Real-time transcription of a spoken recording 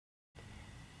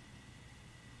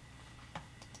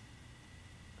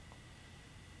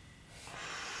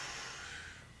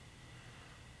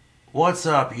What's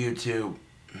up, YouTube?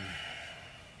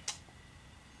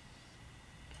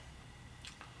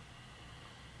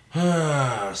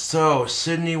 So,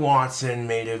 Sydney Watson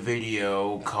made a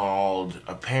video called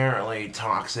Apparently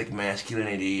Toxic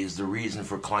Masculinity is the Reason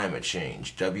for Climate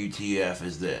Change. WTF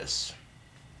is this?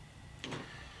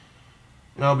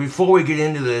 Now, before we get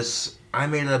into this, I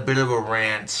made a bit of a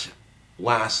rant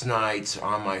last night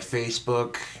on my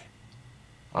Facebook.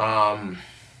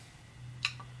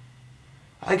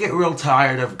 I get real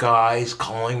tired of guys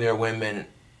calling their women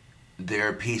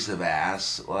their piece of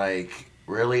ass. Like,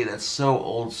 really? That's so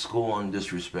old school and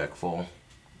disrespectful,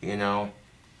 you know?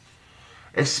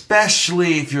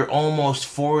 Especially if you're almost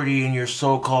 40 and your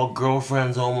so-called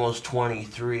girlfriend's almost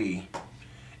 23.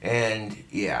 And,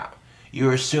 yeah,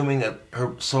 you're assuming that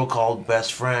her so-called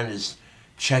best friend is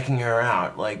checking her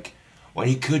out. Like, when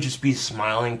he could just be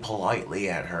smiling politely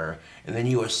at her. And then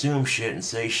you assume shit and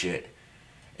say shit.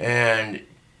 And,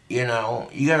 you know,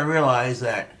 you gotta realize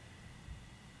that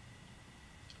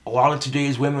a lot of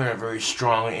today's women are very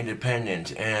strong and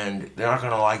independent, and they're not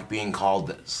gonna like being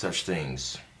called such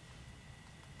things.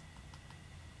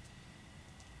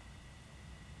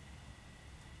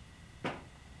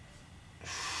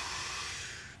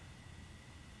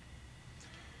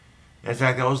 In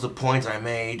fact, that was the point I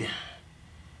made.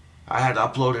 I had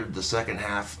uploaded the second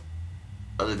half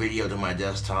of the video to my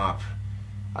desktop.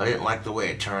 I didn't like the way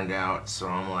it turned out, so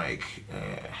I'm like,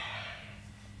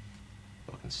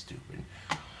 fucking stupid.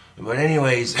 But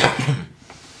anyways,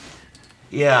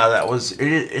 yeah, that was,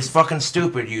 it's fucking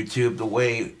stupid, YouTube, the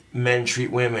way men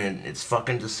treat women. It's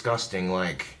fucking disgusting.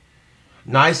 Like,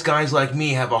 nice guys like me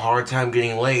have a hard time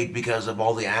getting laid because of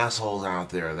all the assholes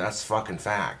out there. That's fucking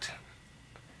fact.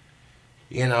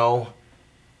 You know?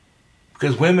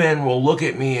 Because women will look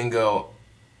at me and go,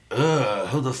 ugh,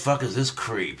 who the fuck is this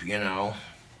creep, you know?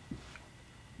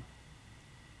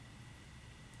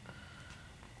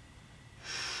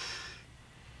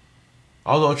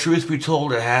 Although, truth be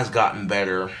told, it has gotten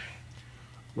better.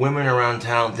 Women around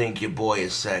town think your boy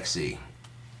is sexy.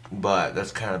 But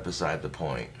that's kind of beside the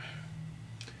point.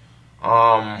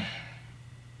 I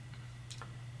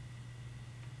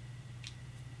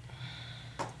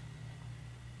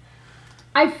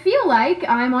feel like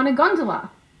I'm on a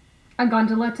gondola. A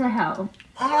gondola to hell.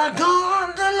 On a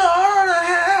gondola to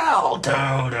hell.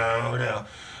 Down, down, down.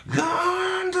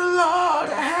 Gondola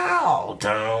to hell.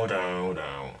 Down, down,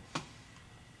 down.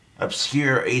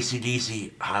 Obscure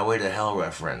AC/DC Highway to Hell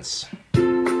reference.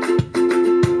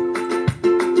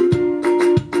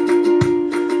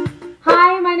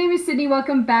 Hi, my name is Sydney.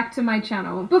 Welcome back to my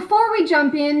channel. Before we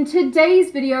jump in, today's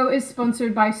video is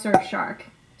sponsored by Surfshark.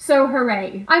 So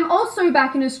hooray. I'm also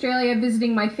back in Australia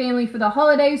visiting my family for the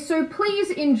holidays, so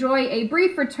please enjoy a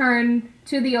brief return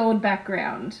to the old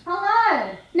background.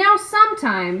 Hello! Now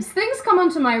sometimes, things come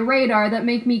onto my radar that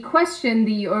make me question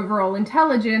the overall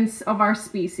intelligence of our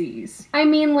species. I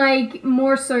mean, like,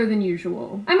 more so than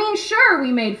usual. I mean, sure,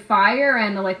 we made fire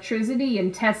and electricity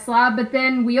and Tesla, but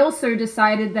then we also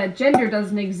decided that gender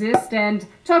doesn't exist and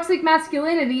toxic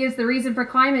masculinity is the reason for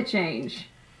climate change.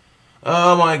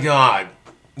 Oh my god.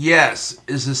 Yes,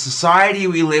 is the society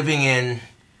we living in,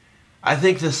 I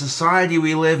think the society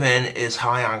we live in is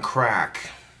high on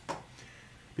crack.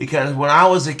 Because when I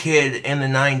was a kid in the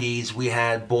 90s, we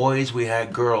had boys, we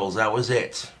had girls, that was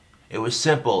it. It was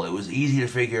simple, it was easy to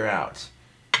figure out,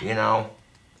 you know?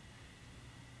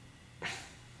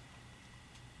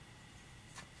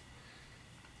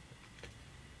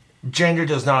 Gender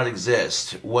does not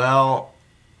exist. Well,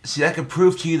 see, I could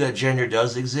prove to you that gender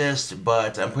does exist,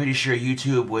 but I'm pretty sure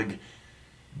YouTube would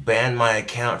ban my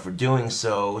account for doing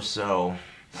so, so...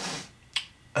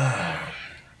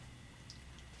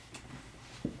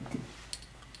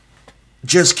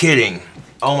 Just kidding.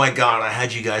 Oh my god, I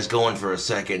had you guys going for a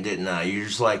second, didn't I? You're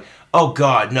just like, oh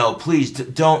god, no, please,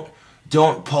 don't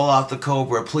pull out the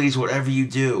cobra, please, whatever you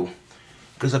do.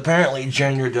 Because apparently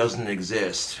gender doesn't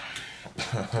exist.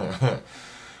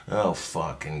 Oh,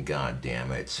 fucking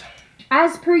goddamn it.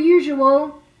 As per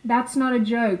usual, that's not a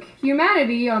joke.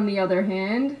 Humanity, on the other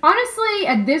hand, honestly,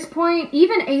 at this point,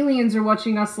 even aliens are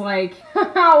watching us like,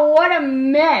 haha, what a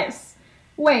mess.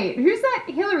 Wait, who's that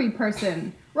Hillary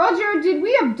person? Roger, did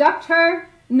we abduct her?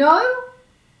 No?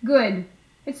 Good.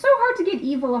 It's so hard to get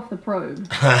evil off the probe.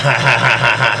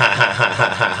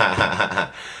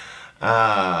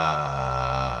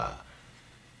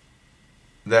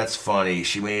 That's funny.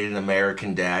 She made an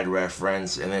American Dad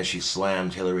reference and then she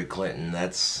slammed Hillary Clinton.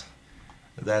 That's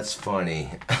funny.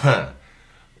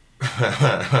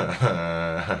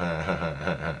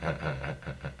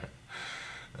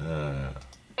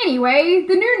 Anyway,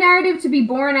 the new narrative to be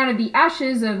born out of the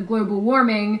ashes of global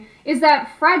warming is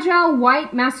that fragile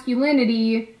white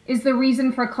masculinity is the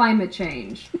reason for climate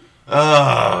change.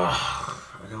 I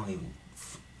don't even...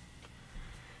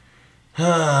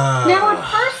 Now,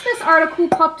 at first, this article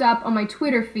popped up on my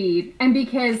Twitter feed, and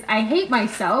because I hate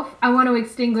myself, I want to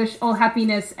extinguish all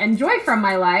happiness and joy from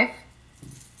my life,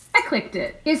 I clicked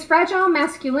it. Is fragile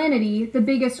masculinity the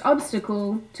biggest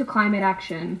obstacle to climate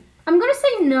action? I'm gonna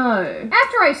say no.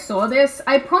 After I saw this,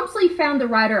 I promptly found the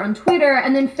writer on Twitter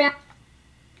and then found...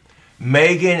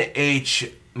 Megan H.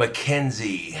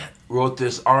 McKenzie wrote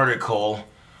this article,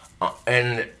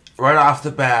 and right off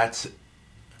the bat,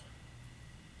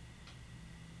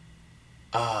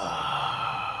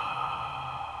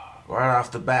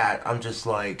 I'm just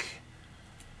like,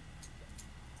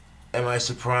 am I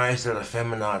surprised that a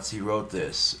feminazi wrote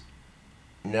this?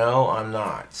 No, I'm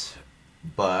not.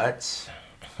 But...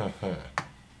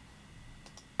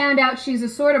 found out she's the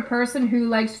sort of person who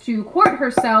likes to quote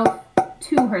herself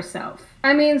to herself.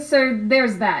 I mean, so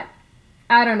there's that.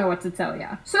 I don't know what to tell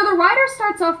ya. So the writer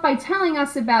starts off by telling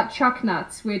us about truck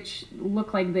nuts, which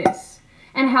look like this,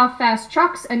 and how fast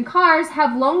trucks and cars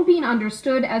have long been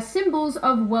understood as symbols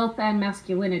of wealth and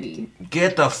masculinity.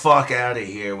 Get the fuck out of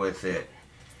here with it.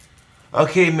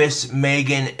 Okay, Miss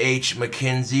Megan H.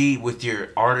 McKenzie, with your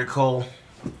article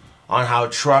on how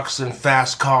trucks and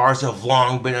fast cars have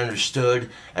long been understood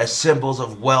as symbols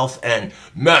of wealth and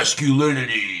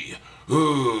masculinity.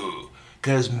 Ooh.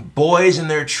 Because boys in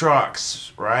their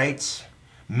trucks, right?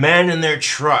 Men in their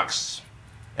trucks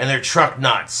and their truck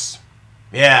nuts.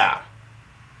 Yeah.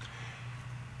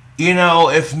 You know,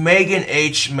 if Megan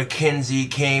H.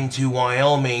 McKenzie came to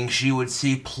Wyoming, she would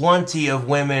see plenty of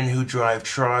women who drive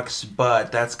trucks,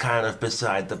 but that's kind of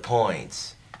beside the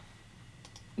point.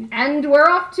 And we're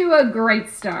off to a great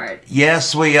start.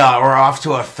 Yes, we are. We're off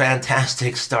to a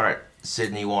fantastic start,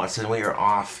 Sydney Watson. We are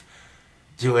off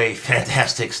to a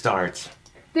fantastic start.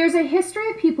 There's a history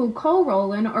of people coal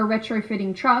rolling or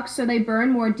retrofitting trucks so they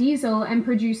burn more diesel and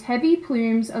produce heavy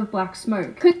plumes of black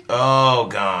smoke. Oh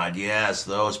God, yes,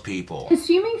 those people.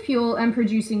 Consuming fuel and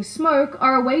producing smoke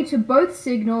are a way to both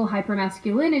signal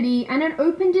hypermasculinity and an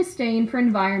open disdain for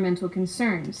environmental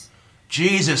concerns.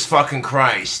 Jesus fucking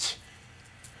Christ.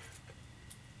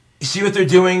 You see what they're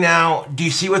doing now? Do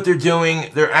you see what they're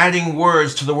doing? They're adding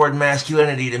words to the word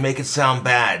masculinity to make it sound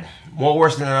bad. More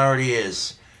worse than it already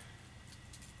is.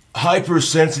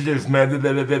 Hypersensitive,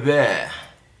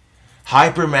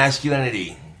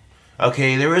 hypermasculinity.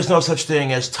 Okay, there is no such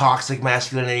thing as toxic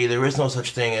masculinity. There is no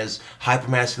such thing as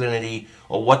hypermasculinity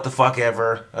or what the fuck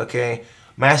ever. Okay,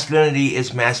 masculinity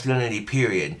is masculinity,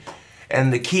 period.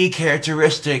 And the key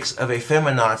characteristics of a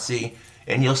feminazi,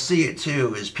 and you'll see it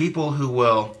too, is people who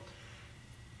will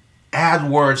add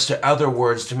words to other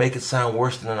words to make it sound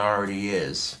worse than it already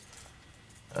is.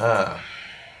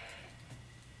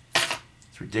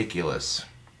 Ridiculous.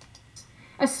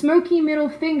 A smoky middle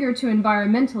finger to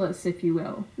environmentalists, if you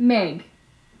will. Meg.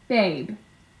 Babe.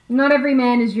 Not every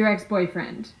man is your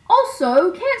ex-boyfriend.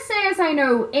 Also, can't say as I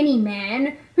know any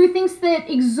man who thinks that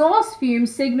exhaust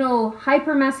fumes signal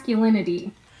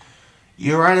hypermasculinity.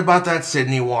 You're right about that,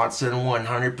 Sydney Watson,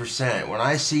 100%. When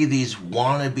I see these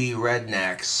wannabe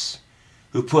rednecks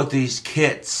who put these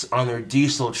kits on their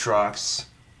diesel trucks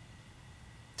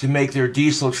to make their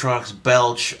diesel trucks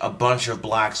belch a bunch of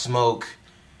black smoke,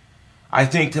 I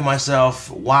think to myself,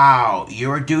 wow,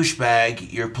 you're a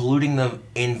douchebag, you're polluting the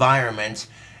environment,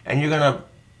 and you're going to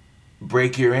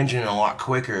break your engine a lot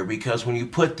quicker, because when you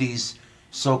put these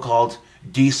so-called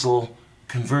diesel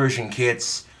conversion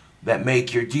kits that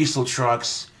make your diesel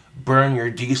trucks burn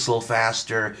your diesel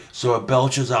faster so it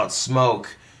belches out smoke,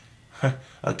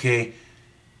 okay,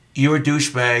 you're a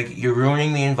douchebag, you're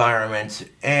ruining the environment,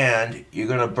 and you're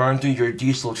going to burn through your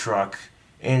diesel truck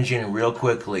engine real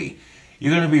quickly.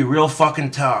 You're going to be real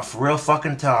fucking tough,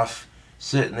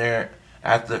 sitting there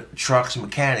at the truck's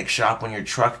mechanic shop when your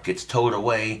truck gets towed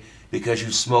away because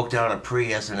you smoked out a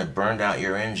Prius and it burned out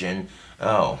your engine.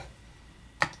 Oh.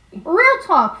 Real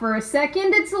talk for a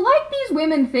second, it's like these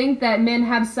women think that men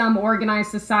have some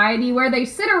organized society where they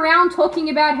sit around talking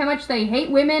about how much they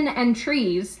hate women and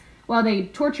trees, while they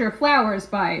torture flowers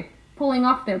by pulling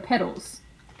off their petals.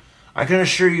 I can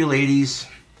assure you, ladies,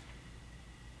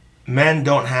 men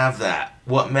don't have that.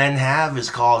 What men have is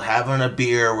called having a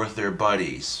beer with their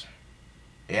buddies.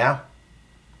 Yeah?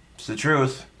 It's the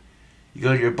truth. You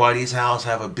go to your buddy's house,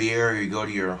 have a beer, or you go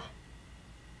to your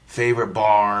favorite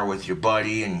bar with your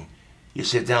buddy and you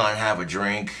sit down and have a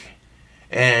drink.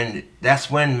 And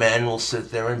that's when men will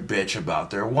sit there and bitch about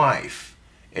their wife.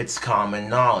 It's common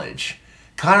knowledge.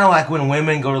 Kind of like when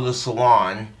women go to the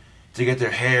salon to get their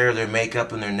hair, their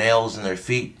makeup, and their nails, and their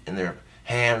feet, and their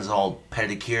hands all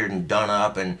pedicured and done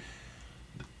up, and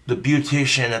the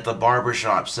beautician at the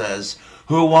barbershop says,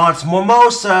 "Who wants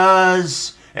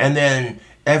mimosas?" And then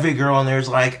every girl in there is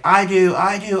like, "I do,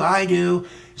 I do, I do."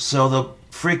 So the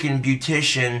freaking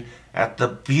beautician at the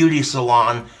beauty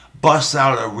salon busts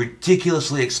out a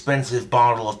ridiculously expensive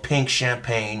bottle of pink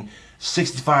champagne,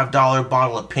 $65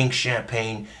 bottle of pink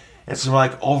champagne, and some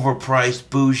like overpriced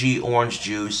bougie orange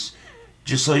juice,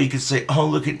 just so you can say, "Oh,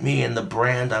 look at me and the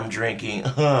brand I'm drinking."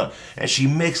 And she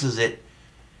mixes it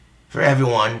for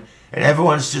everyone, and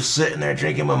everyone's just sitting there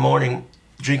drinking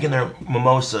their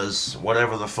mimosas,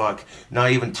 whatever the fuck,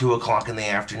 not even 2 o'clock in the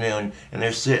afternoon, and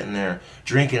they're sitting there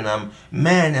drinking them.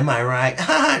 "Man, am I right?"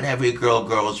 And every girl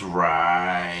goes,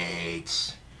 "Right."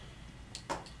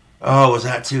 Oh, was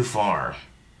that too far?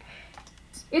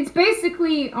 It's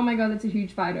basically, oh my god, that's a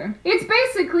huge spider. It's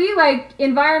basically like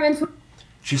environmental.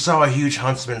 She saw a huge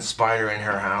huntsman spider in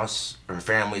her house, her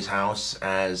family's house,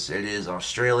 as it is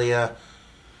Australia.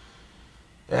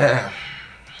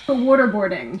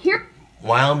 Waterboarding. Here.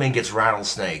 Wyoming gets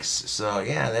rattlesnakes, so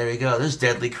yeah, there you go. There's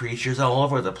deadly creatures all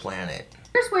over the planet.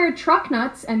 Here's where truck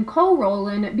nuts and coal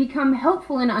rolling become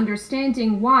helpful in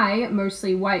understanding why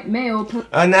mostly white male.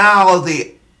 And now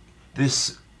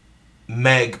this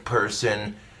Meg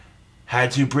person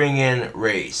had to bring in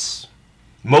race.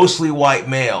 Mostly white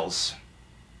males.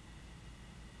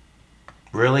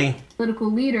 Really?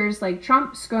 Political leaders like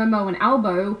Trump, ScoMo, and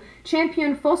Albo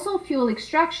champion fossil fuel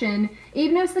extraction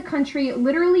even as the country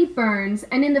literally burns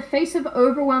and in the face of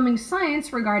overwhelming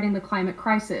science regarding the climate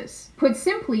crisis. Put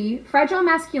simply, fragile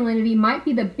masculinity might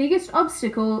be the biggest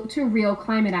obstacle to real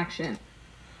climate action.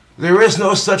 There is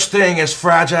no such thing as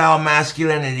fragile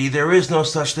masculinity. There is no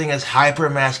such thing as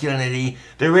hyper-masculinity.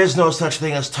 There is no such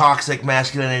thing as toxic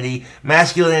masculinity.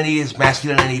 Masculinity is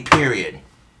masculinity, period.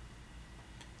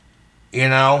 You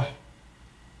know?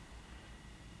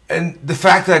 And the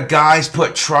fact that guys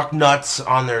put truck nuts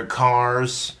on their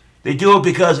cars, they do it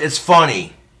because it's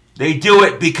funny. They do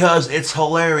it because it's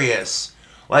hilarious.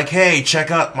 Like, "Hey,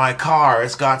 check out my car.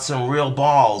 It's got some real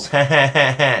balls."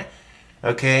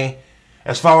 Okay?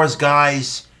 As far as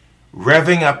guys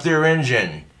revving up their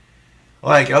engine,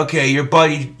 like, okay, your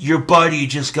buddy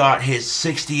just got his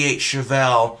 '68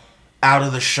 Chevelle out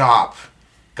of the shop.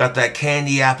 Got that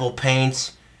candy apple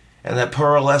paint and that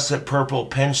pearlescent purple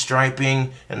pinstriping,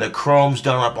 and the chrome's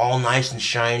done up all nice and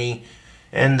shiny,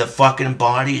 and the fucking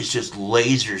body is just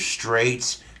laser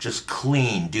straight, just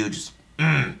clean, dude. Just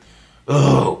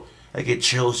oh, I get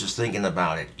chills just thinking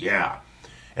about it. Yeah.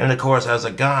 And of course, as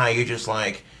a guy, you're just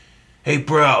like, "Hey,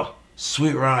 bro,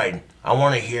 sweet ride. I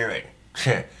want to hear it.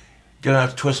 Gonna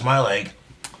have to twist my leg."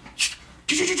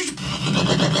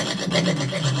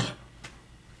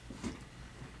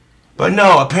 But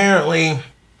no, apparently,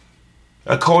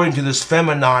 according to this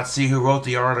feminazi who wrote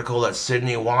the article that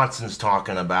Sydney Watson's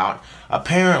talking about,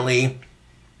 apparently,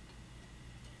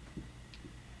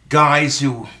 guys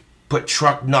who put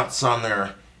truck nuts on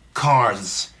their cars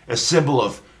is a symbol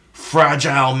of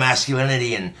fragile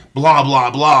masculinity and blah blah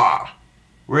blah.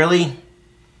 Really?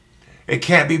 It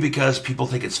can't be because people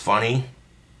think it's funny.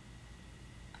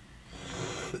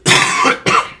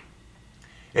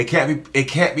 It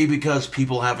can't be because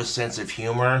people have a sense of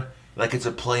humor, like it's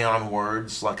a play on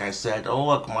words, like I said, "Oh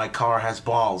look, my car has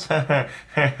balls."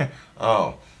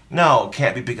 Oh, no, it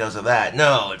can't be because of that.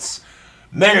 No, it's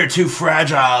men are too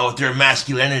fragile with their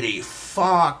masculinity.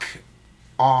 Fuck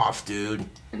off, dude.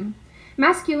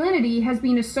 Masculinity has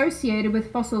been associated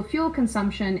with fossil fuel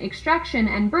consumption, extraction,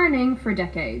 and burning for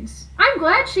decades. I'm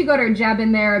glad she got her jab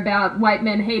in there about white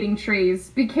men hating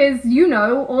trees, because, you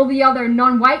know, all the other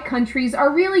non-white countries are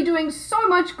really doing so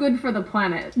much good for the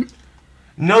planet.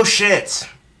 No shit.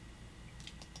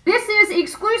 This is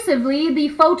exclusively the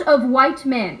fault of white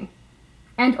men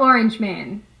and orange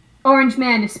men. Orange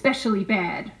man especially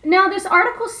bad. Now, this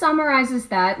article summarizes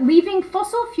that leaving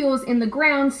fossil fuels in the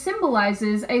ground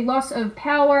symbolizes a loss of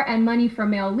power and money for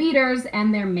male leaders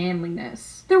and their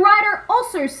manliness. The writer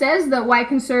also says that white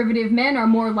conservative men are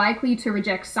more likely to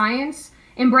reject science,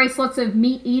 embrace lots of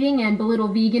meat eating and belittle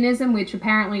veganism, which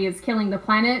apparently is killing the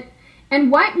planet,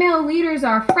 and white male leaders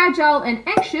are fragile and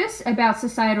anxious about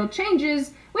societal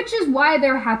changes, which is why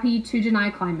they're happy to deny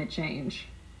climate change.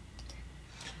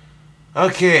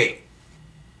 Okay,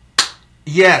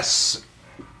 yes,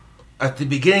 at the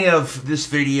beginning of this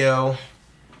video,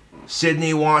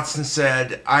 Sydney Watson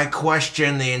said, "I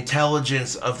question the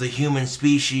intelligence of the human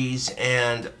species,"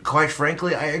 and quite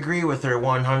frankly, I agree with her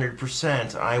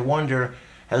 100%. I wonder,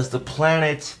 has the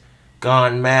planet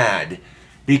gone mad?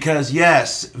 Because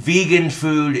yes, vegan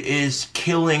food is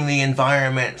killing the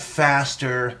environment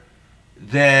faster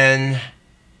than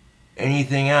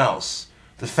anything else.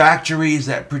 The factories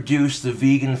that produce the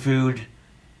vegan food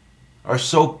are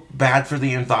so bad for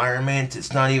the environment,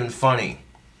 it's not even funny.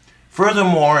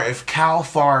 Furthermore, if cow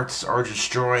farts are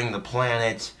destroying the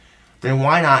planet, then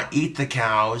why not eat the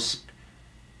cows?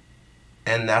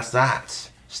 And that's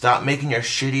that. Stop making your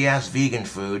shitty ass vegan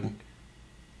food.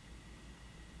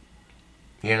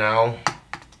 You know?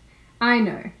 I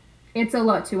know. It's a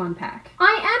lot to unpack.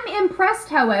 I am impressed,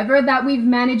 however, that we've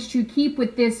managed to keep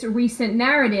with this recent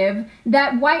narrative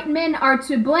that white men are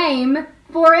to blame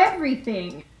for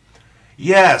everything.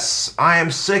 Yes, I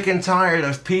am sick and tired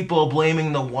of people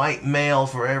blaming the white male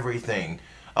for everything.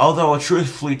 Although,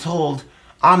 truthfully told,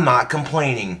 I'm not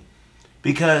complaining.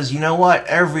 Because, you know what?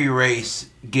 Every race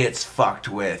gets fucked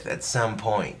with at some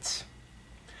point.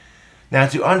 Now,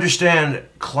 to understand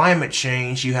climate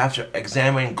change, you have to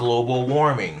examine global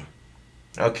warming.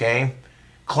 Okay?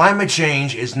 Climate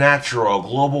change is natural.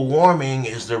 Global warming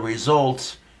is the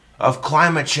result of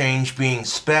climate change being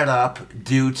sped up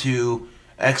due to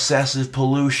excessive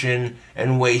pollution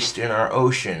and waste in our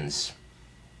oceans.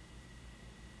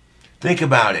 Think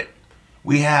about it.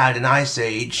 We had an ice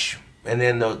age, and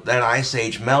then that ice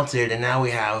age melted, and now we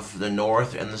have the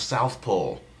North and the South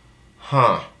Pole.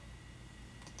 Huh.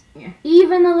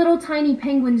 Even the little tiny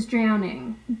penguins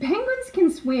drowning. Penguins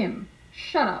can swim.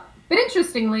 Shut up. But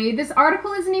interestingly, this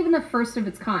article isn't even the first of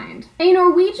its kind. A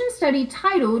Norwegian study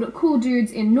titled Cool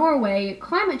Dudes in Norway,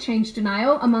 Climate Change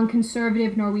Denial Among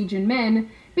Conservative Norwegian Men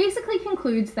basically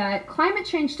concludes that climate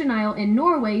change denial in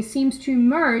Norway seems to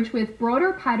merge with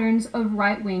broader patterns of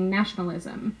right-wing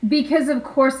nationalism. Because of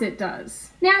course it does.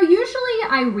 Now, usually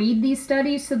I read these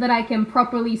studies so that I can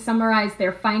properly summarize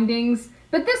their findings,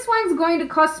 but this one's going to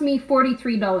cost me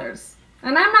 $43.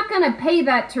 And I'm not gonna pay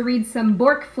that to read some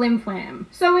Bork flim-flam.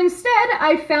 So instead,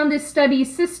 I found this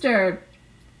study's sister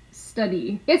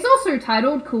study. It's also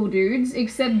titled Cool Dudes,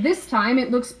 except this time it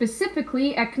looks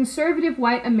specifically at conservative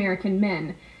white American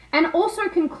men, and also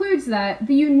concludes that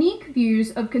the unique views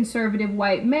of conservative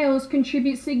white males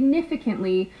contribute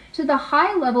significantly to the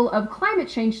high level of climate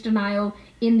change denial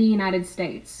in the United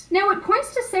States. Now, it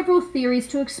points to several theories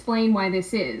to explain why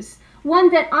this is.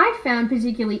 One that I found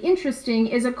particularly interesting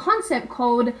is a concept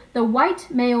called the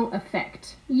white male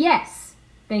effect. Yes,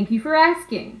 thank you for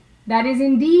asking. That is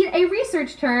indeed a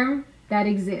research term that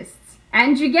exists.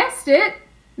 And you guessed it,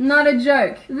 not a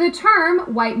joke. The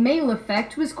term white male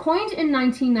effect was coined in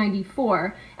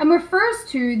 1994 and refers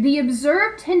to the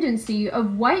observed tendency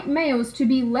of white males to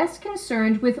be less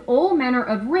concerned with all manner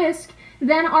of risk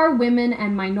than are women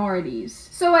and minorities.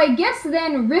 So I guess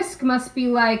then risk must be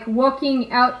like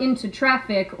walking out into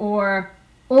traffic, or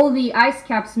all the ice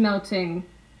caps melting,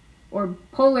 or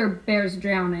polar bears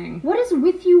drowning. What is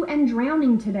with you and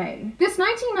drowning today? This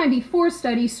 1994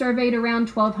 study surveyed around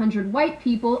 1,200 white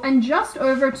people and just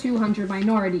over 200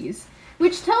 minorities,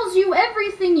 which tells you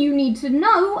everything you need to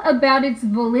know about its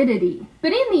validity.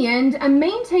 But in the end, a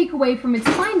main takeaway from its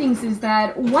findings is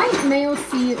that white males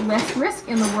see less risk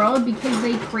in the world because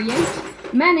they create,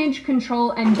 manage,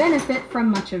 control, and benefit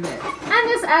from much of it. And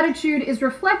this attitude is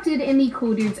reflected in the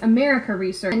Cool Dudes America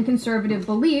research and conservative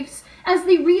beliefs as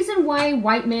the reason why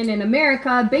white men in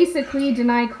America basically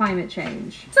deny climate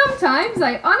change. Sometimes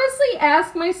I honestly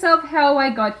ask myself how I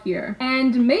got here,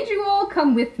 and made you all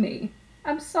come with me.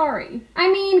 I'm sorry.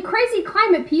 I mean, crazy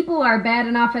climate people are bad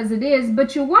enough as it is,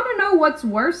 but you want to know what's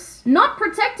worse? Not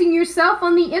protecting yourself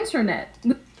on the internet.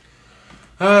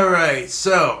 Alright,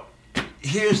 so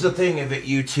here's the thing of it,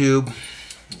 YouTube.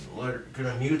 We're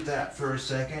gonna mute that for a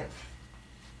second.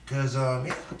 Because,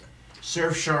 yeah,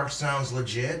 Surfshark sounds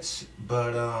legit,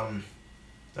 but,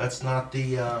 that's not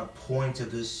the, point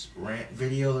of this rant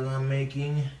video that I'm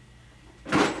making.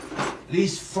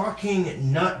 These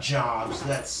fucking nut jobs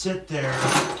that sit there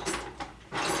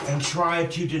and try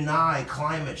to deny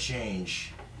climate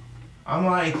change. I'm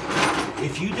like,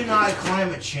 if you deny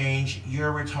climate change,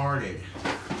 you're retarded.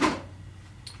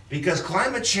 Because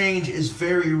climate change is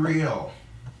very real.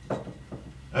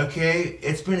 Okay?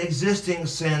 It's been existing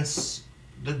since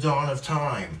the dawn of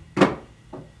time.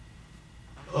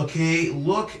 Okay?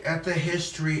 Look at the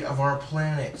history of our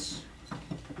planet.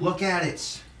 Look at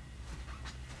it.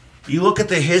 You look at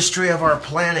the history of our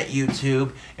planet,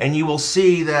 YouTube, and you will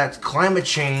see that climate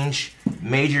change,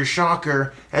 major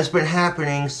shocker, has been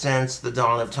happening since the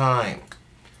dawn of time.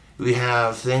 We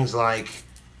have things like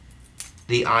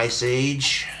the Ice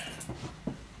Age.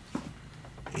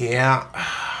 Yeah.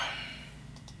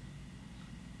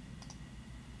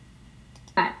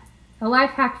 Hello? life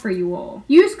hack for you all.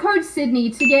 Use code Sydney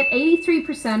to get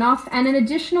 83% off and an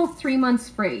additional 3 months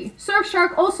free.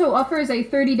 Surfshark also offers a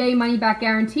 30-day money-back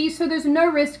guarantee, so there's no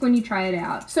risk when you try it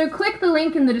out. So click the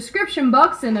link in the description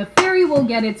box and a fairy will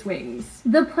get its wings.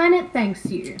 The planet thanks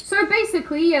you. So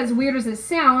basically, as weird as it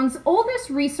sounds, all this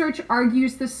research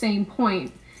argues the same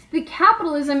point. The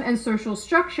capitalism and social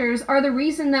structures are the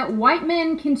reason that white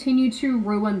men continue to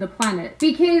ruin the planet.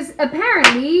 Because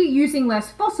apparently, using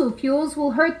less fossil fuels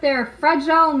will hurt their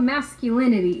fragile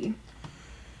masculinity.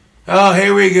 Oh,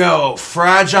 here we go.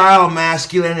 Fragile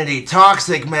masculinity,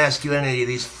 toxic masculinity,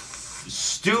 these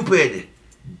stupid,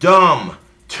 dumb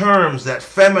terms that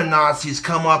feminazis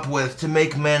come up with to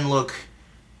make men look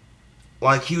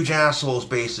like huge assholes,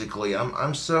 basically.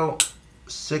 I'm so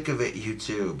sick of it,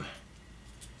 YouTube.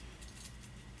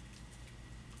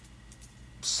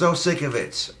 So sick of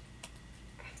it.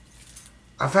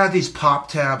 I've had these pop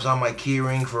tabs on my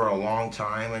keyring for a long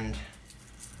time, and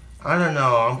I don't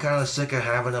know, I'm kind of sick of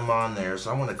having them on there,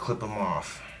 so I want to clip them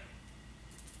off.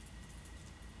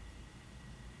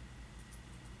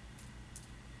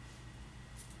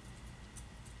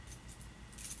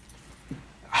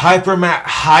 Hyper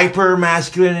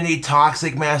masculinity,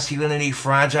 toxic masculinity,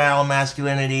 fragile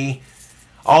masculinity,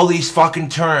 all these fucking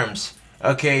terms,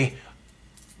 okay?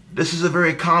 This is a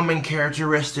very common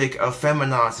characteristic of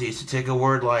feminazis, to take a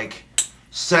word like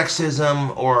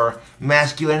sexism or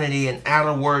masculinity and add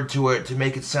a word to it to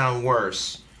make it sound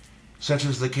worse. Such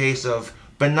as the case of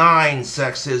benign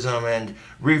sexism and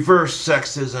reverse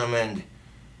sexism, and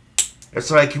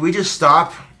it's like, can we just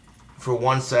stop for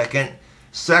 1 second?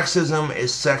 Sexism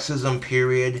is sexism,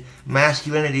 period.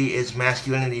 Masculinity is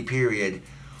masculinity, period.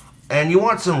 And you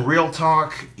want some real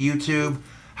talk, YouTube?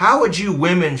 How would you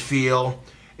women feel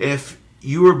if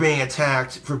you were being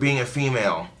attacked for being a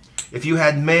female? If you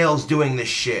had males doing this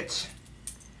shit?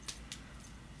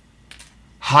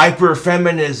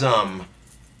 Hyperfeminism,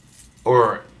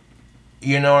 or,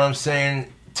 you know what I'm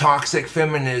saying, toxic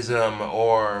feminism,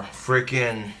 or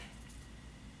freaking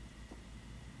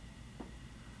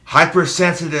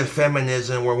hypersensitive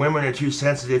feminism, where women are too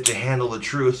sensitive to handle the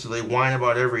truth, so they whine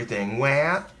about everything.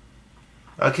 Well,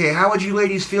 okay, how would you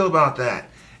ladies feel about that?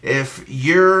 If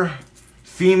your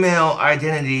female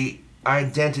identity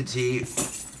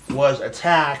was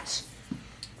attacked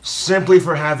simply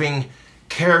for having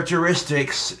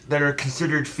characteristics that are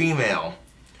considered female.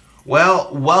 Well,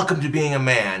 welcome to being a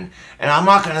man. And I'm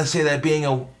not going to say that being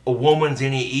a woman's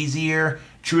any easier.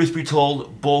 Truth be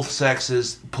told, both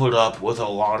sexes put up with a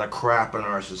lot of crap in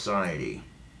our society.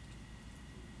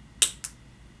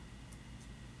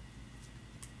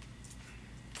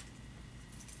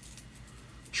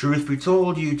 Truth be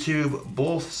told, YouTube,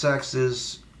 both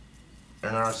sexes in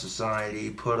our society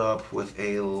put up with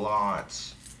a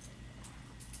lot,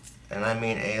 and I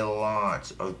mean a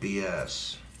lot, of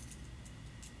BS.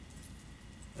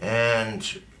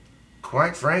 And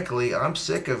quite frankly, I'm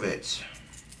sick of it.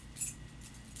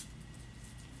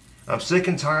 I'm sick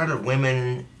and tired of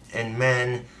women and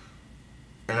men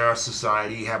in our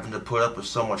society having to put up with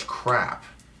so much crap.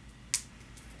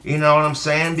 You know what I'm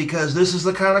saying? Because this is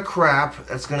the kind of crap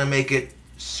that's going to make it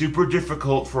super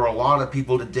difficult for a lot of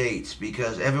people to date,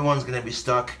 because everyone's going to be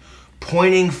stuck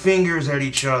pointing fingers at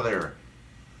each other.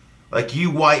 Like, you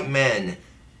white men.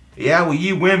 Yeah, well,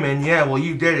 you women. Yeah, well,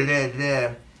 you did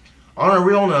it. On a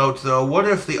real note, though, what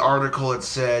if the article had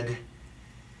said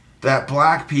that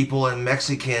black people and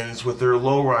Mexicans with their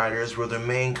lowriders were the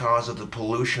main cause of the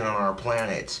pollution on our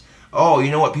planet? Oh,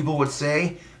 you know what people would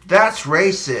say? That's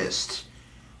racist.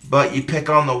 But you pick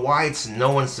on the whites and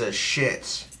no one says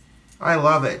shit. I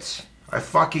love it. I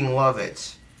fucking love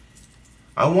it.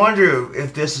 I wonder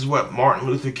if this is what Martin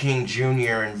Luther King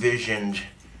Jr. envisioned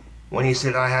when he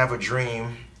said, I have a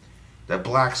dream that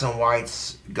blacks and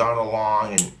whites got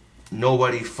along and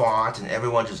nobody fought and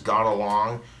everyone just got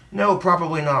along. No,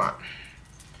 probably not.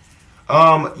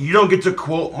 You don't get to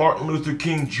quote Martin Luther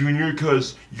King Jr.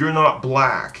 because you're not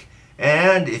black.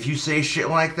 And if you say shit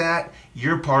like that,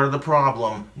 you're part of the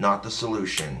problem, not the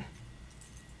solution.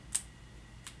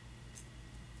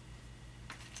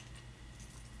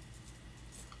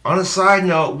 On a side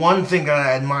note, one thing that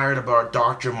I admired about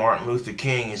Dr. Martin Luther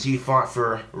King is he fought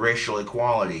for racial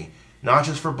equality. Not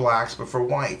just for blacks, but for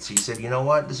whites. He said, you know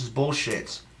what? This is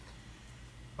bullshit.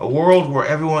 A world where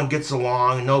everyone gets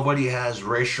along, nobody has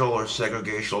racial or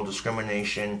segregational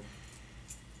discrimination.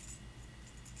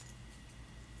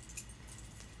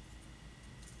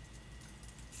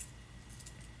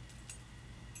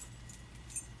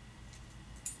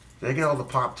 Did I get all the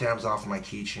pop tabs off my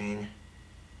keychain?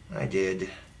 I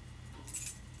did.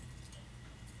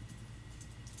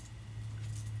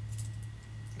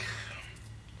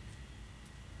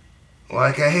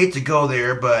 Like, I hate to go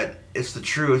there, but it's the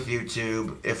truth,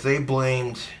 YouTube. If they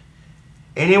blamed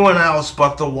anyone else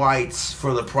but the whites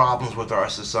for the problems with our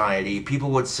society,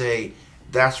 people would say,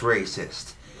 that's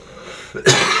racist.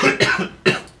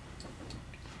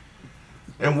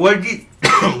 And what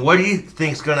do you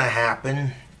think's gonna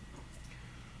happen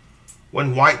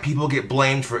when white people get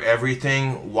blamed for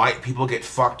everything, white people get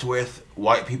fucked with,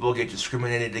 white people get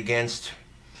discriminated against?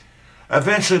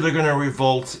 Eventually they're gonna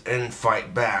revolt and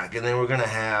fight back, and then we're gonna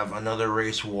have another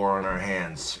race war on our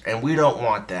hands. And we don't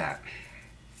want that.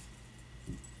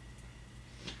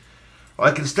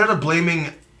 Like, instead of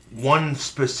blaming one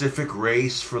specific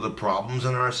race for the problems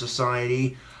in our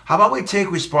society, how about we take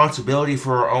responsibility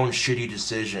for our own shitty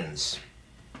decisions?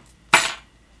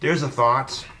 There's a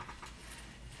thought.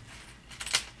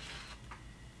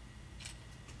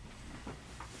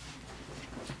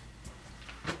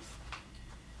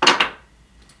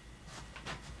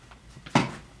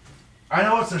 I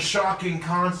know it's a shocking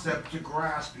concept to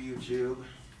grasp, YouTube.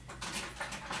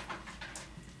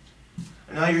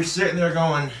 And now you're sitting there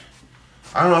going,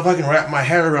 I don't know if I can wrap my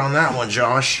head around that one,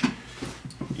 Josh.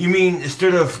 You mean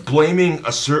instead of blaming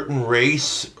a certain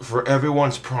race for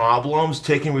everyone's problems,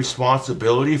 taking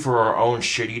responsibility for our own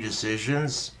shitty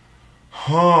decisions?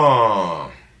 Huh.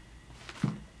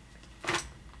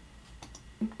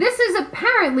 This is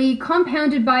apparently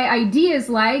compounded by ideas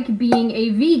like being a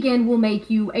vegan will make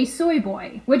you a soy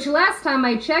boy, which last time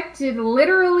I checked it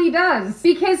literally does.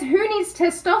 Because who needs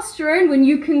testosterone when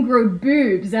you can grow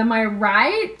boobs, am I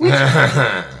right? Which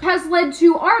has led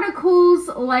to articles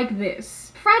like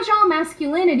this. Fragile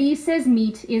masculinity says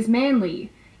meat is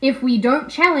manly. If we don't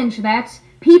challenge that,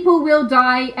 people will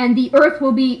die and the earth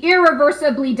will be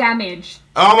irreversibly damaged.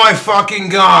 Oh my fucking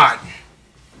god!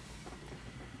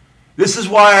 This is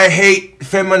why I hate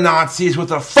feminazis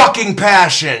with a fucking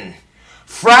passion.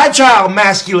 Fragile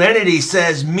masculinity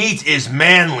says meat is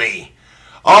manly.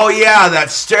 Oh yeah,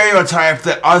 that stereotype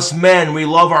that us men, we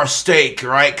love our steak,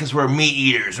 right? Because we're meat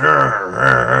eaters.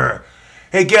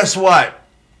 Hey, guess what?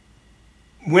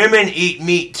 Women eat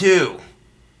meat too.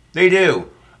 They do.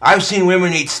 I've seen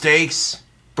women eat steaks,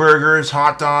 burgers,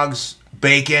 hot dogs,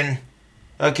 bacon.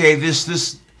 Okay, this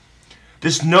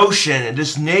notion,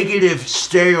 this negative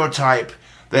stereotype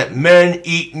that men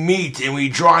eat meat and we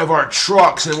drive our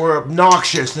trucks and we're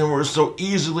obnoxious and we're so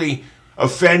easily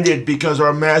offended because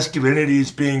our masculinity is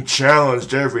being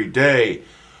challenged every day.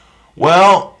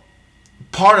 Well,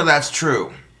 part of that's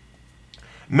true.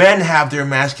 Men have their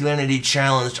masculinity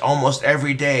challenged almost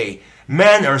every day.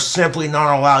 Men are simply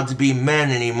not allowed to be men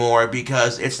anymore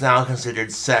because it's now considered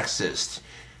sexist.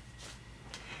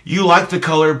 You like the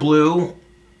color blue?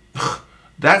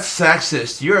 That's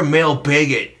sexist. You're a male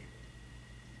bigot.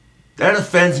 That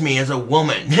offends me as a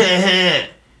woman.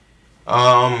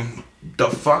 The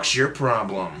fuck's your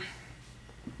problem?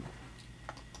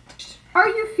 Are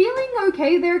you feeling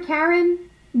okay there, Karen?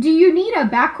 Do you need a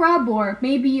back rub or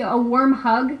maybe a warm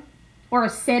hug? Or a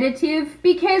sedative?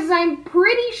 Because I'm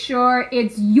pretty sure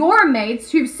it's your mates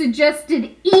who've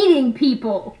suggested eating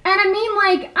people. And I mean,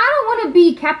 like, I don't want to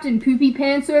be Captain Poopy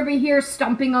Pants over here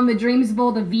stomping on the dreams of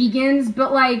all the vegans,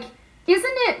 but like,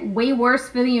 isn't it way worse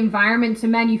for the environment to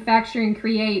manufacture and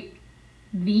create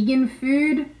vegan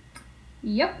food?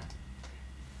 Yep.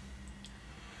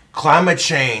 Climate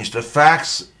change, the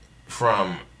facts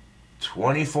from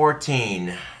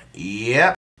 2014.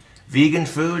 Yep. Vegan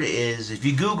food is, if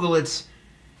you Google it,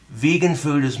 vegan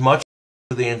food is much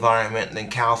for the environment than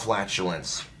cow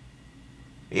flatulence.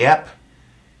 Yep.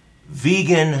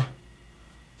 Vegan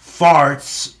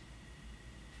farts,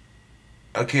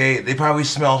 okay, they probably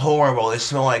smell horrible. They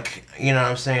smell like, you know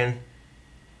what I'm saying,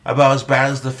 about as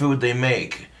bad as the food they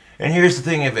make. And here's the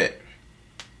thing of it.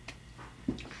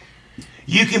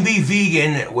 You can be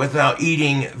vegan without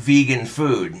eating vegan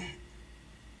food.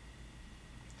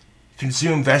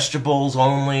 Consume vegetables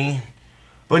only.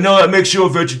 But no, that makes you a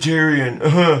vegetarian.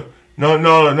 No.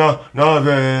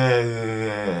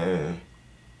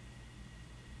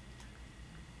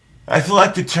 I feel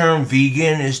like the term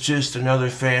vegan is just another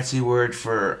fancy word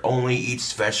for only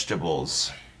eats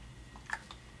vegetables.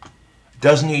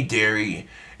 Doesn't eat dairy.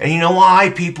 And you know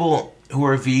why people who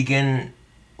are vegan,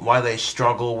 why they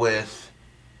struggle with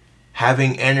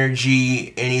having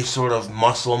energy, any sort of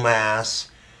muscle mass?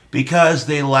 Because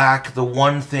they lack the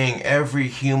one thing every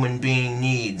human being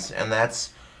needs, and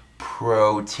that's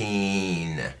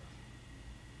protein.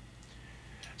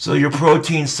 So your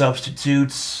protein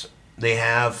substitutes they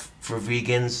have for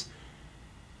vegans,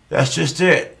 that's just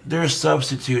it. They're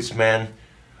substitutes, man.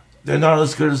 They're not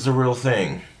as good as the real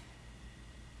thing.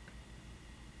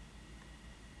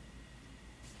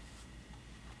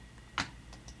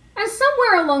 As someone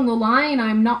along the line,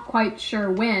 I'm not quite sure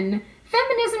when,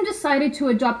 feminism decided to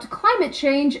adopt climate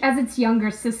change as its younger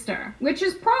sister, which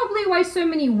is probably why so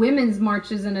many women's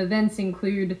marches and events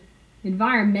include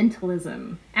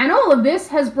environmentalism. And all of this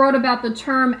has brought about the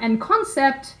term and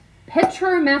concept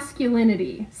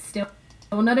petromasculinity. Still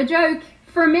not a joke.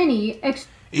 For many,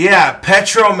 yeah,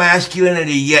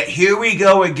 petromasculinity, yet here we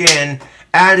go again,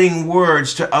 adding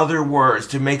words to other words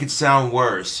to make it sound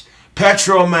worse.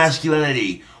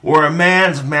 Petromasculinity, where a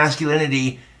man's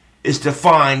masculinity is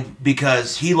defined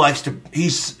because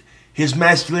his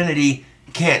masculinity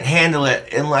can't handle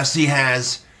it unless he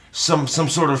has some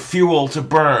sort of fuel to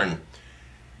burn.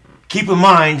 Keep in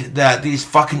mind that these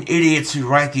fucking idiots who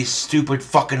write these stupid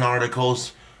fucking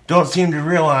articles don't seem to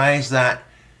realize that,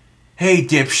 hey,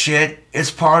 dipshit,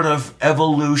 it's part of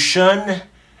evolution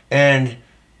and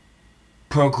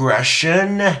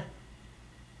progression.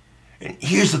 And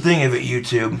here's the thing of it,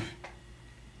 YouTube.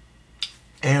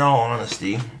 In all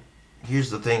honesty, here's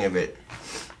the thing of it.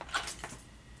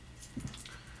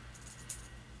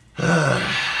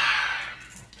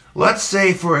 Let's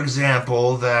say, for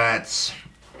example, that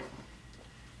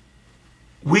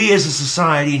we as a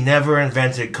society never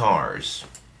invented cars.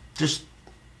 Just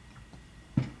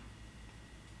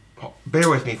bear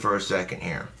with me for a second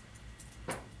here.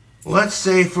 Let's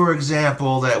say, for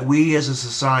example, that we as a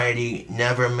society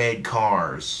never made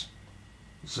cars.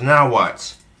 So now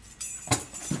what?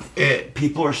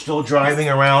 People are still driving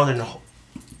around in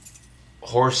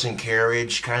horse and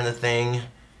carriage kind of thing,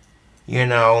 you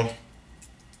know.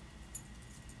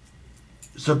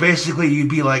 So basically you'd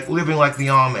be like living like the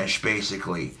Amish,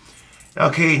 basically.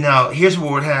 Okay, now here's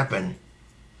what would happen.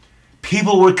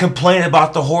 People would complain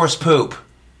about the horse poop.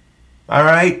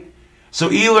 Alright?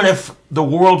 So even if the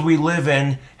world we live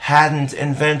in hadn't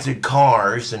invented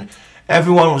cars and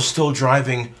everyone was still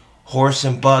driving horse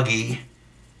and buggy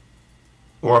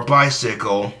or a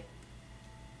bicycle,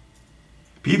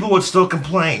 people would still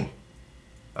complain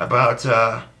about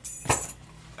the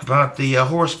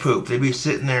horse poop. They'd be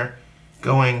sitting there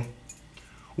going,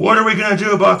 what are we going to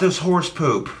do about this horse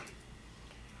poop?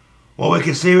 Well, we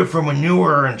can save it for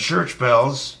manure and church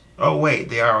bells. Oh wait,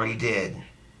 they already did.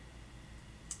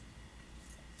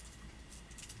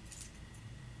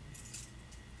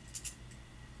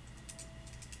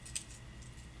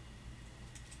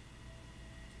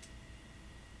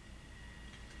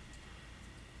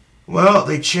 Well,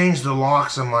 they changed the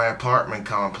locks on my apartment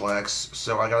complex,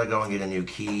 so I gotta go and get a new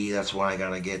key. That's why I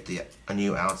gotta get a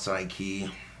new outside key,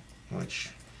 which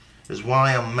is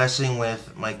why I'm messing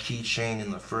with my keychain in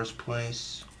the first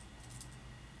place.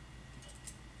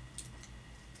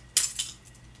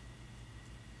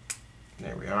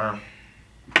 There we are.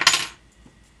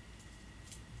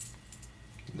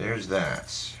 There's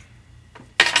that.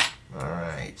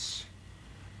 Alright.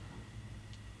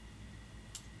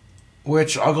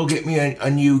 Which, I'll go get me a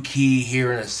new key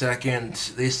here in a second.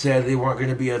 They said they weren't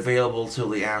going to be available till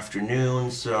the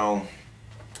afternoon, so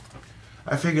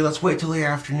I figured let's wait till the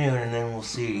afternoon and then we'll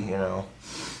see, you know.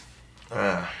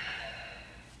 But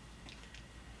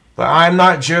I'm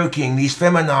not joking. These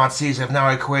feminazis have now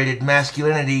equated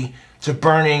masculinity to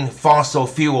burning fossil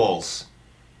fuels.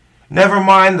 Never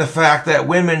mind the fact that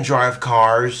women drive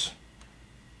cars.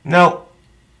 No.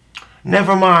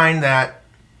 Never mind that,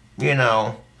 you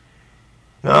know,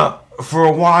 for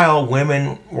a while,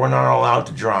 women were not allowed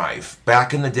to drive.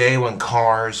 Back in the day when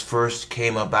cars first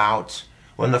came about,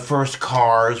 when the first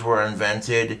cars were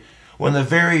invented, when the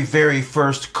very, very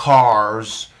first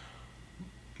cars,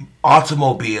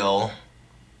 automobile,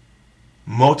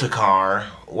 motorcar,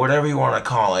 whatever you want to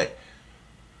call it,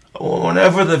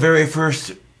 whenever the very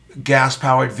first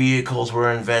gas-powered vehicles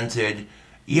were invented,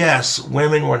 yes,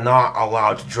 women were not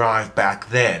allowed to drive back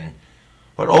then.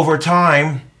 But over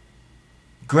time,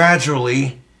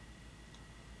 gradually,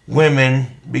 women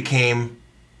became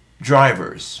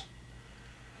drivers.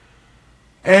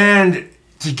 And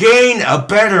to gain a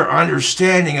better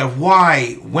understanding of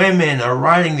why women are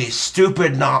writing these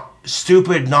stupid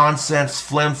nonsense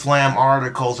flim-flam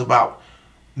articles about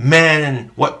men and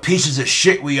what pieces of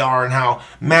shit we are and how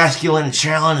masculine and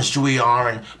challenged we are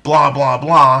and blah, blah,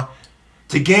 blah,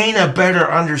 to gain a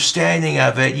better understanding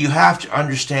of it, you have to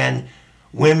understand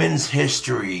women's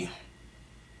history.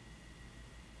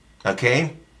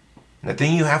 Okay? And the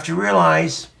thing you have to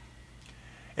realize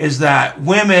is that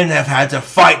women have had to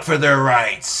fight for their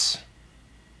rights.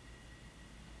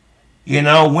 You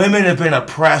know, women have been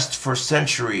oppressed for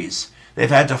centuries. They've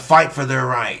had to fight for their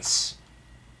rights.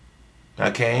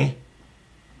 Okay?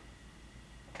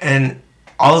 And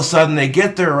all of a sudden they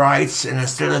get their rights, and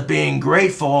instead of being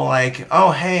grateful, like,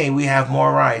 oh, hey, we have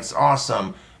more rights,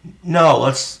 awesome. No,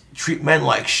 let's treat men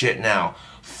like shit now.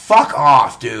 Fuck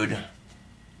off, dude.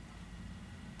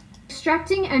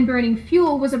 Extracting and burning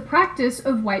fuel was a practice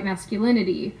of white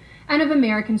masculinity and of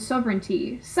American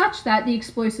sovereignty, such that the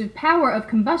explosive power of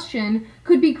combustion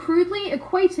could be crudely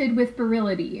equated with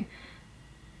virility.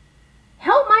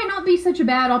 Help might not be such a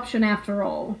bad option after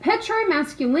all.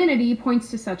 Petro-masculinity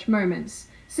points to such moments,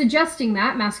 suggesting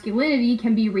that masculinity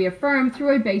can be reaffirmed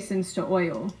through obeisance to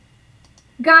oil.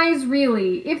 Guys,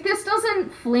 really, if this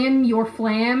doesn't flim your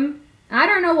flam, I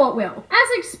don't know what will. As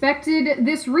expected,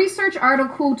 this research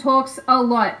article talks a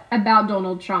lot about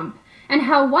Donald Trump and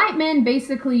how white men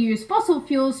basically use fossil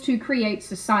fuels to create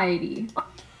society.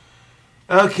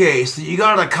 Okay, so you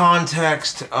got a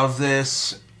context of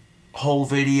this whole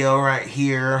video right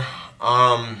here.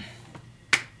 I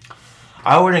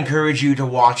would encourage you to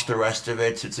watch the rest of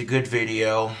it. It's a good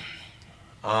video.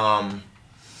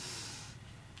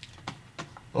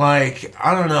 Like,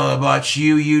 I don't know about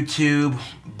you, YouTube,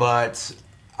 but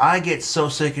I get so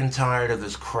sick and tired of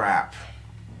this crap.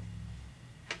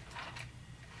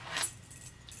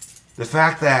 The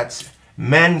fact that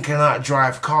men cannot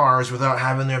drive cars without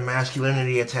having their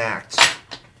masculinity attacked.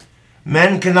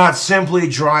 Men cannot simply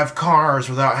drive cars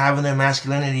without having their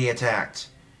masculinity attacked.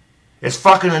 It's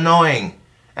fucking annoying.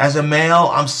 As a male,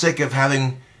 I'm sick of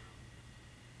having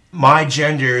my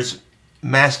gender's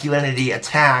masculinity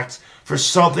attacked for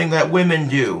something that women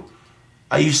do.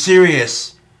 Are you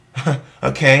serious?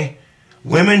 Okay?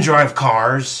 Women drive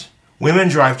cars. Women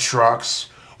drive trucks.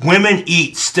 Women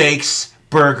eat steaks,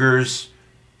 burgers,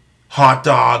 hot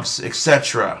dogs,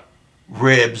 etc.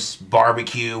 Ribs,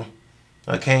 barbecue.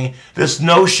 Okay? This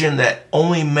notion that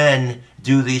only men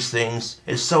do these things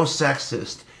is so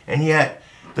sexist. And yet,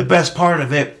 the best part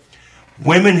of it,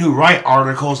 women who write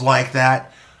articles like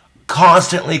that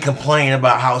constantly complain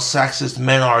about how sexist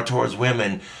men are towards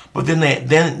women, but then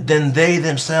they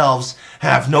themselves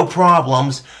have no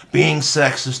problems being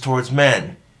sexist towards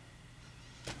men.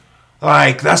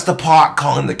 Like, that's the pot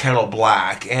calling the kettle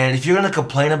black. And if you're going to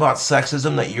complain about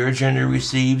sexism that your gender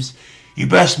receives, you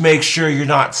best make sure you're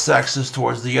not sexist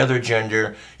towards the other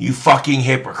gender, you fucking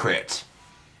hypocrite.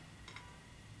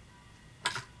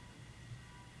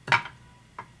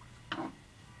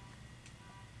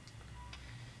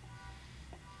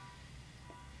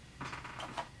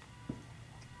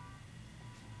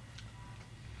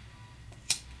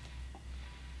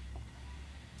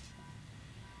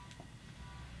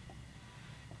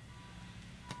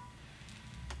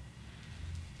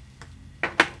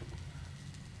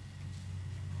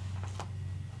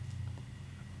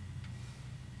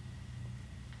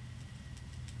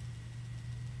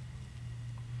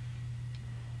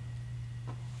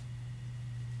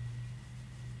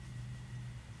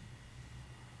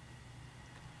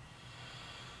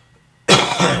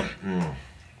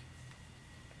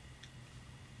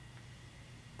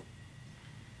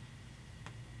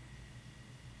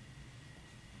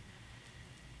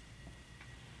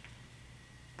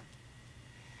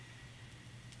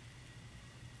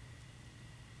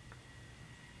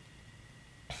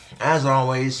 As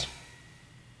always,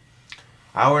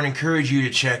 I would encourage you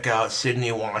to check out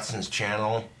Sydney Watson's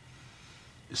channel.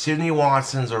 Sydney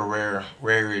Watson's a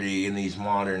rarity in these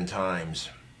modern times.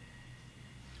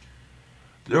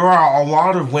 There are a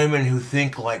lot of women who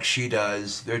think like she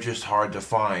does. They're just hard to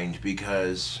find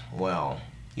because, well,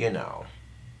 you know,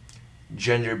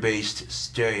 gender-based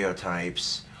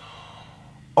stereotypes.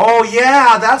 Oh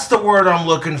yeah, that's the word I'm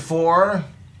looking for.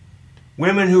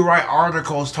 Women who write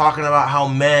articles talking about how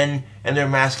men and their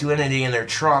masculinity and their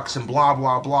trucks and blah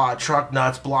blah blah, truck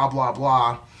nuts, blah blah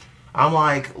blah. I'm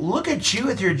like, look at you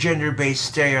with your gender-based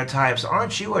stereotypes.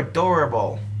 Aren't you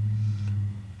adorable?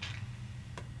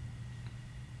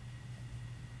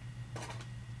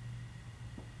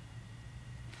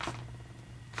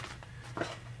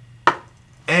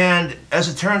 And as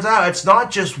it turns out, it's not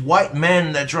just white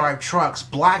men that drive trucks.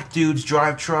 Black dudes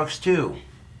drive trucks too.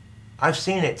 I've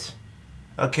seen it.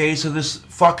 Okay, so this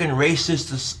fucking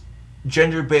racist,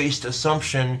 gender-based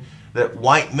assumption that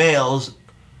white males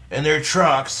and their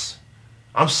trucks,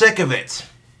 I'm sick of it.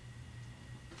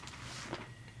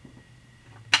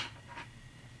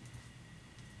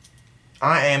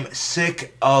 I am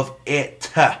sick of it.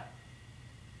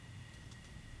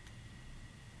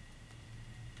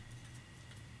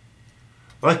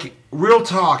 Like, real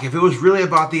talk, if it was really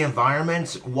about the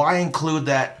environment, why include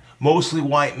that mostly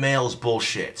white males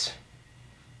bullshit?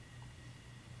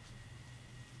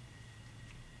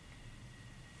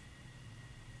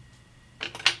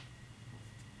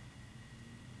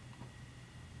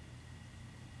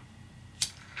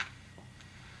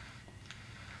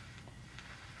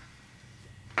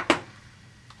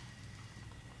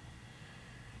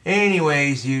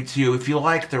 Anyways, YouTube, if you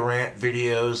like the rant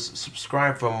videos,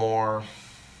 subscribe for more.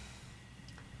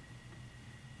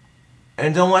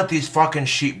 And don't let these fucking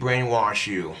sheep brainwash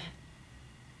you.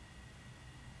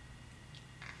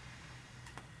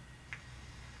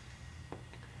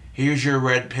 Here's your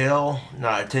red pill.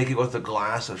 Now take it with a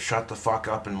glass of shut the fuck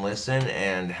up and listen,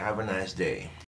 and have a nice day.